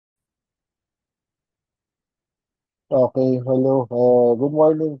Okay, hello. Good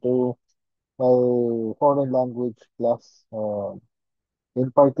morning to my foreign language class.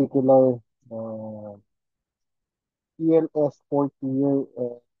 In particular, ELS fourth year,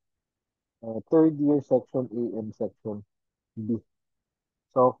 third year section A and section B.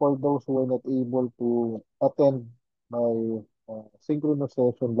 So for those who are not able to attend my synchronous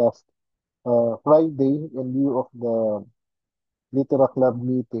session last Friday in lieu of the Litera Club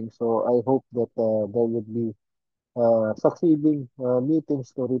meeting, so I hope that there would be succeeding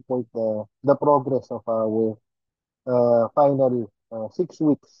meetings to report the progress of our final 6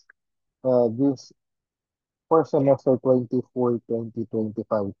 weeks this first semester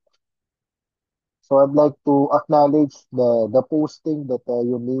 24-2025. So I'd like to acknowledge the posting that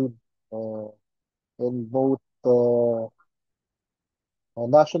you made uh, in both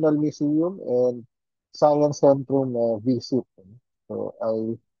National Museum and Science Centrum visit. So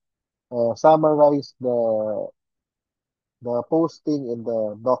I summarized the posting in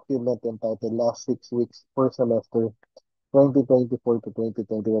the document entitled Last 6 Weeks per Semester 2024 to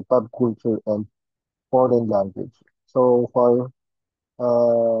 2021 Pub Culture and Foreign Language. So far,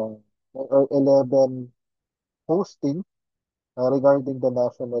 there are 11 posting regarding the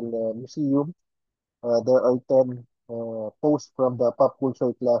National Museum. There are 10 posts from the pop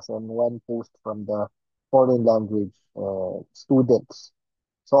culture class and one post from the foreign language students.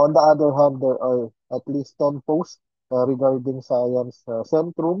 So on the other hand, there are at least 10 posts regarding Science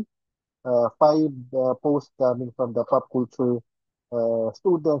Centrum, five posts coming from the pop culture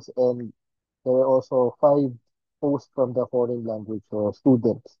students, and there are also five posts from the foreign language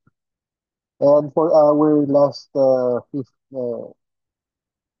students. And for our last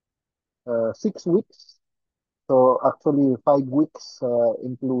 6 weeks, so actually 5 weeks,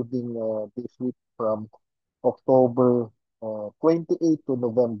 including this week from October 28 to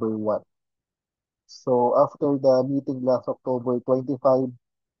November 1. So after the meeting last October 25,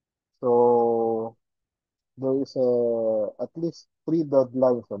 so there is at least three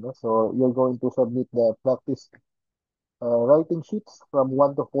deadlines. Ano? So you're going to submit the practice writing sheets from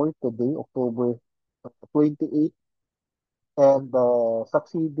 1 to 4 today, October 28, and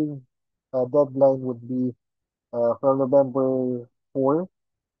succeeding deadline would be from November 4,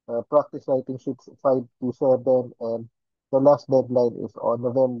 practice writing sheets 5 to 7, and the last deadline is on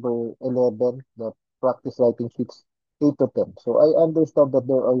November 11, the practice writing sheets 8 to 10. So I understand that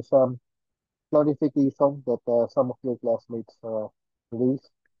there are some clarification that some of your classmates raised.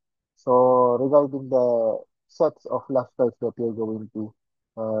 So regarding the sets of flashcards that you're going to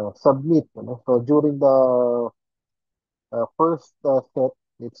submit, so during the first set,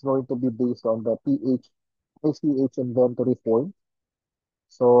 it's going to be based on the ICH inventory form.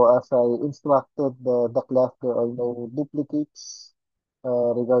 So as I instructed the class, there are no duplicates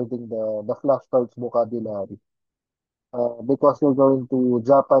regarding the flashcards vocabulary. Because you're going to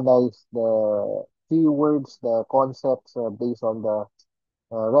Japanize the keywords, the concepts based on the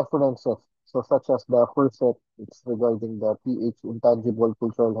references. So such as the first set, it's regarding the PH intangible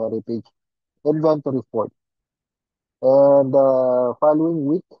cultural heritage inventory form. And following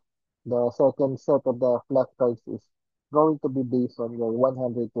week, the second set of the flashcards is going to be based on your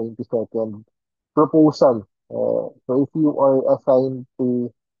 122nd proposal. So if you are assigned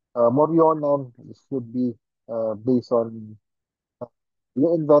to Morionan, it should be based on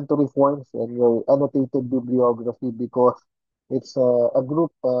your inventory forms and your annotated bibliography because it's a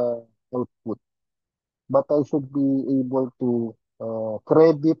group output. But I should be able to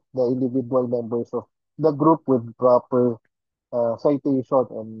credit the individual members of the group with proper citation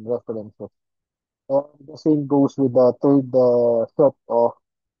and references. And the same goes with the third set of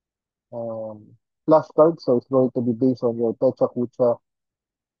um, flashcards. So it's going to be based on your pecha kucha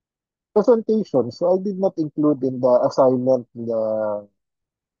presentation. So I did not include in the assignment the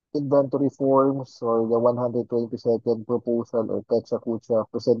inventory forms or the 122nd proposal or pecha kucha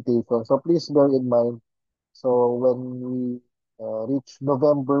presentation. So please bear in mind. So when we reach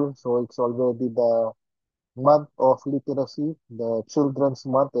November, so it's already the month of literacy, the children's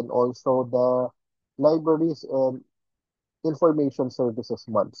month, and also the libraries and information services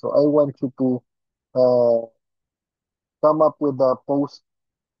month. So I want you to uh, come up with a post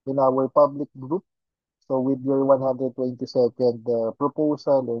in our public group. So with your 122nd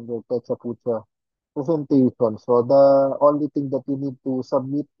proposal and your Pecha Pucha presentation. So the only thing that you need to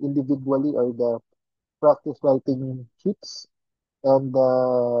submit individually are the practice writing sheets and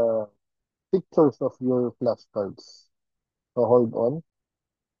the pictures of your flashcards. So hold on.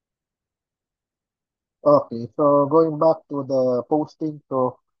 Okay, so going back to the posting,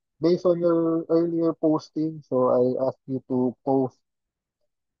 so based on your earlier posting, so I asked you to post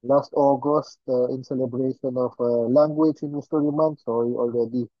last August in celebration of Language and History Month. So you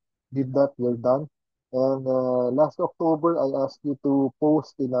already did that. You're done. And last October, I asked you to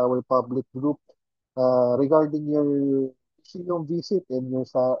post in our public group regarding your museum visit and your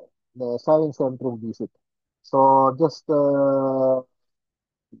the Science Centrum visit. So just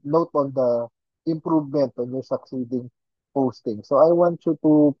note on the improvement on your succeeding posting. So I want you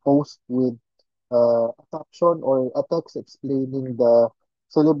to post with a caption or a text explaining the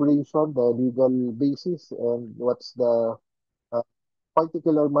celebration, the legal basis, and what's the uh,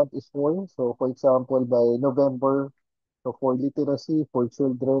 particular month is for. So, for example, by November, so for literacy, for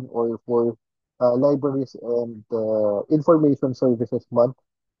children, or for libraries and information services month.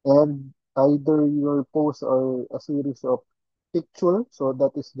 And either your posts are a series of picture, so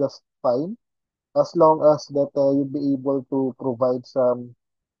that is just fine, as long as that you'll be able to provide some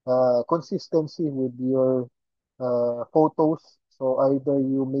consistency with your photos. So either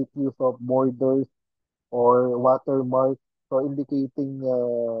you make use of borders or watermark, so indicating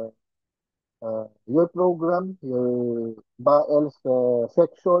your program, your BAEL's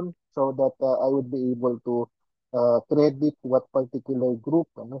section, so that I would be able to credit what particular group.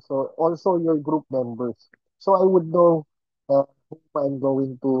 Ano. So also your group members. So I would know whom I'm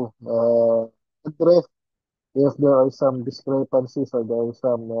going to address if there are some discrepancies or there are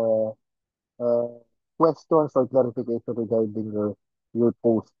some uh, questions or clarification regarding your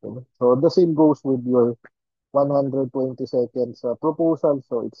post. Ano. So the same goes with your 120 seconds proposal.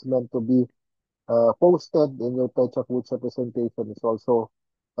 So it's meant to be posted in your Pecha Kucha presentation is also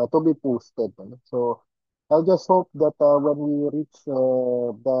to be posted. Ano. So I just hope that when we reach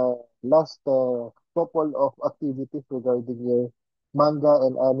the last couple of activities regarding your manga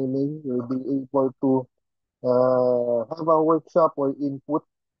and anime, you'll be able to have a workshop or input.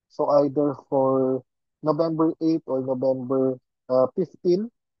 So either for November 8 or November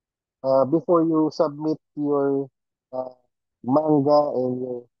 15, before you submit your uh, manga and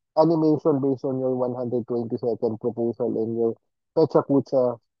your animation based on your 120-second proposal and your Pecha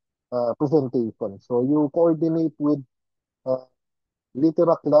Kucha presentation. So you coordinate with uh,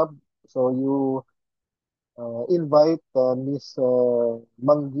 Litera Club. So you invite Miss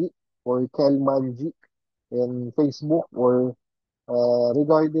Manggi or Kel Manji in Facebook or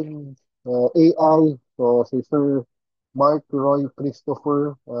regarding AI. So si Sir Mark Roy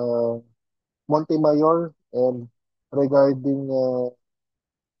Christopher Montemayor and regarding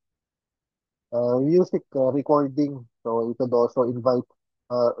music recording. So you could also invite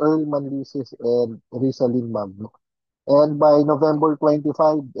Earl Manlisis and Rizalin Magno. And by November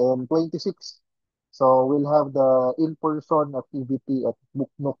 25 and 26, so we'll have the in-person activity at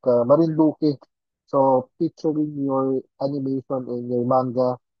Buknok, Marinduque. So featuring your animation and your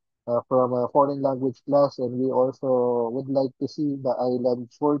manga from a foreign language class. And we also would like to see the island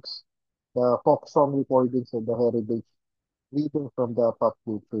shorts, the folk song recordings, and the heritage reading from the pop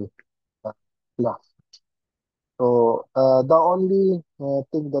culture class. So the only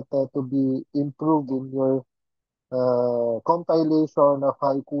thing that to be improved in your compilation of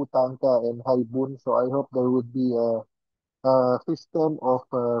haiku, tanka, and haibun. So I hope there would be a system of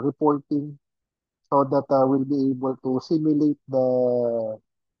reporting so that we'll be able to simulate the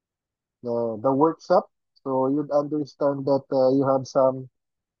workshop. So you'd understand that you have some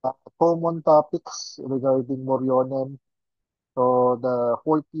common topics regarding Morionen. So the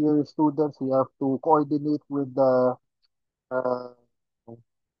fourth year students, we have to coordinate with uh,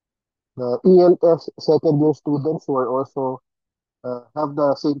 the ELS second year students who are also have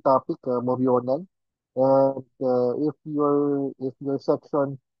the same topic, Morionen. And if your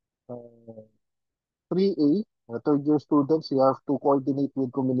section uh, 3A, third year students, you have to coordinate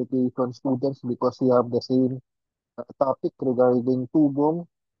with communication students because you have the same topic regarding tubong.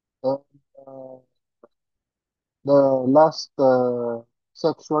 And uh, the last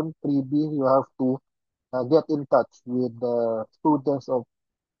section 3B, you have to get in touch with the students of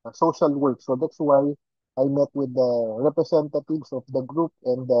social work. So that's why I met with the representatives of the group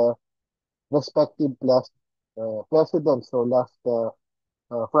and the respective class presidents. So last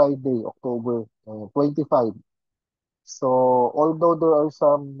Friday, October 25. So although there are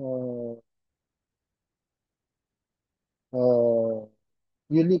some uh,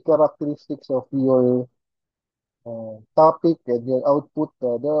 unique characteristics of your topic and your output,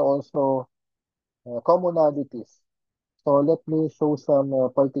 there are also commonalities. So let me show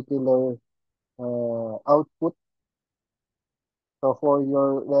some particular output. So for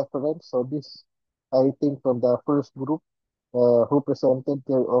your reference, so this I think from the first group who presented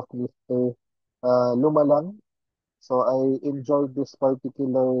care of Mr. Lumalang. So I enjoyed this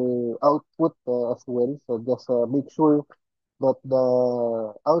particular output as well. So just make sure that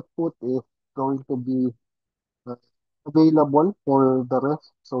the output is going to be uh, available for the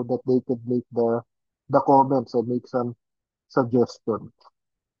rest so that they could make the comments and make some suggestions.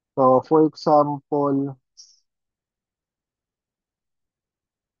 So, for example,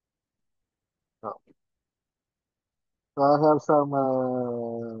 uh, so I have some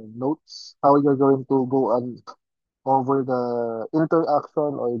notes how you're going to go on over the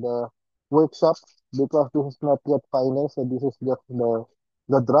interaction or the workshop because this is not yet final, so this is just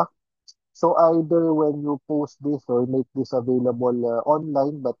the draft. So either when you post this or make this available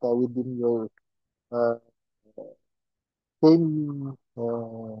online, but within your uh, same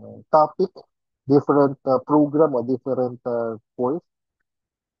topic, different program or different course.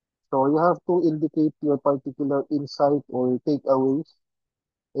 So you have to indicate your particular insight or takeaways.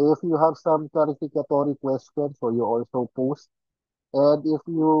 If you have some clarificatory questions, so you also post. And if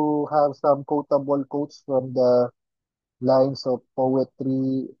you have some quotable quotes from the lines of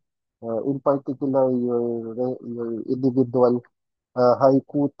poetry, in particular your individual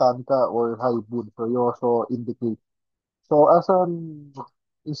haiku, tanka, or haibun, so you also indicate. So as an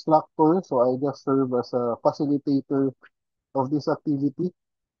instructor, so I just serve as a facilitator of this activity.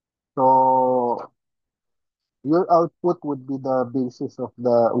 So your output would be the basis of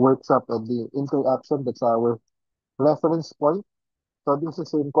the workshop and the interaction. That's our reference point. So this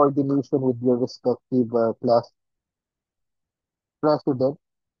is in coordination with your respective class president.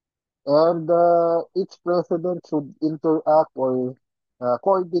 And each president should interact or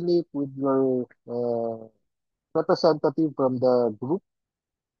coordinate with your representative from the group.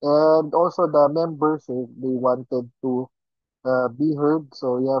 And also the members, if they wanted to be heard.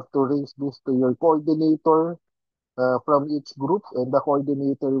 So you have to raise this to your coordinator from each group, and the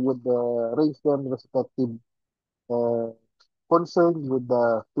coordinator would raise them respective uh, concern with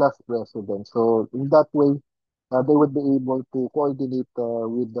the class president. So in that way, they would be able to coordinate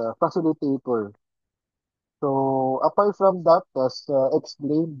with the facilitator. So apart from that, as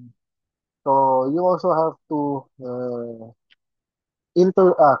explained, so you also have to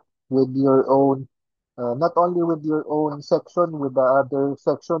interact with your own, not only with your own section, with the other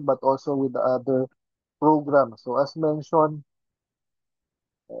section, but also with the other program. So as mentioned,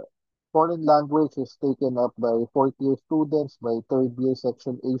 foreign language is taken up by fourth year students, by third year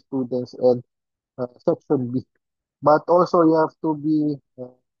section A students, and section B. But also you have to be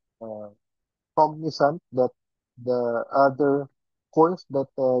cognizant that the other course that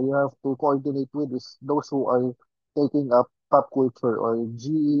you have to coordinate with is those who are taking up pop culture or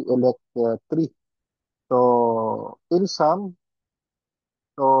GE Elect 3. So in some,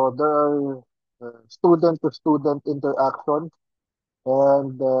 so there are student-to-student interaction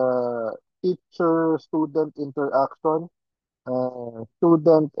and teacher-student interaction,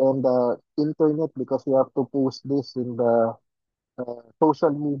 student and internet because you have to post this in the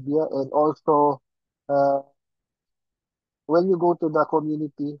social media and also uh, when you go to the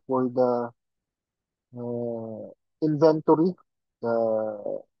community for the uh, inventory,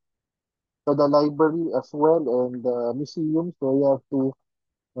 uh, to the library as well and the museum, so you have to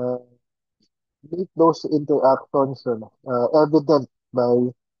uh, make those interactions evident by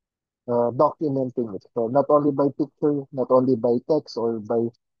documenting it. So not only by picture, not only by text or by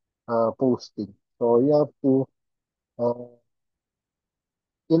posting. So you have to uh,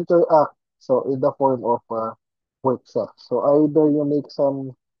 interact. So in the form of a workshop. So either you make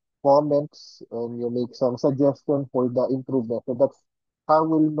some comments and you make some suggestion for the improvement. So that's how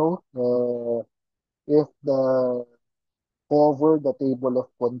we'll know if the cover, the table of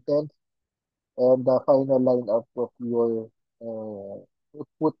contents, and the final lineup of your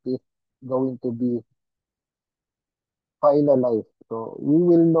output is going to be finalized. So we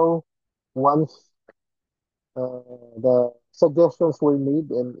will know once the suggestions were made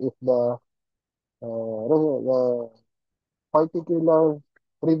and if the particular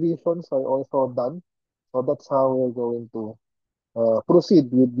revisions are also done. So that's how we're going to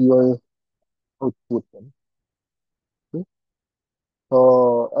proceed with your output. Okay?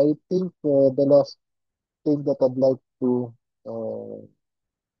 So I think the last thing that I'd like to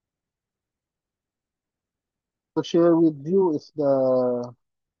share with you is the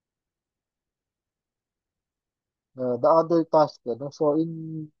other task. Ano? So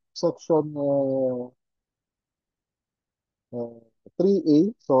in section uh,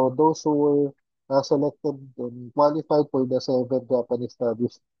 3A, so those who were selected and qualified for the 7th Japanese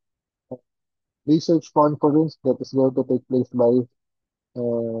Studies Research Conference that is going to take place by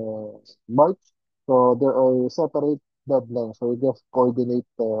uh, March. So there are separate deadlines. So you just coordinate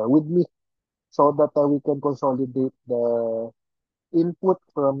with me so that we can consolidate the input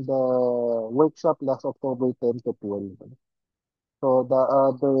from the workshop last October 10 to 12. So the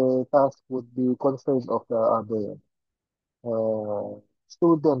other task would be concerned of the other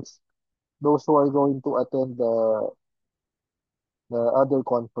students, those who are going to attend the other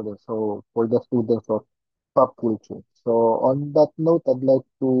conference. So for the students of pop culture. So on that note, I'd like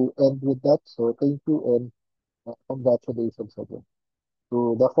to end with that. So thank you and congratulations again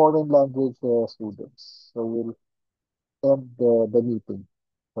to the foreign language students. So we'll end the meeting.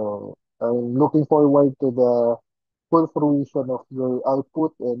 So I'm looking forward to the full fruition of your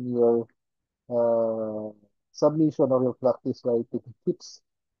output and your uh, submission of your practice writing tips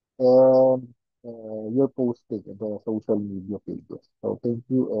and your posting in the social media pages. So thank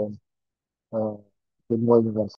you and good morning once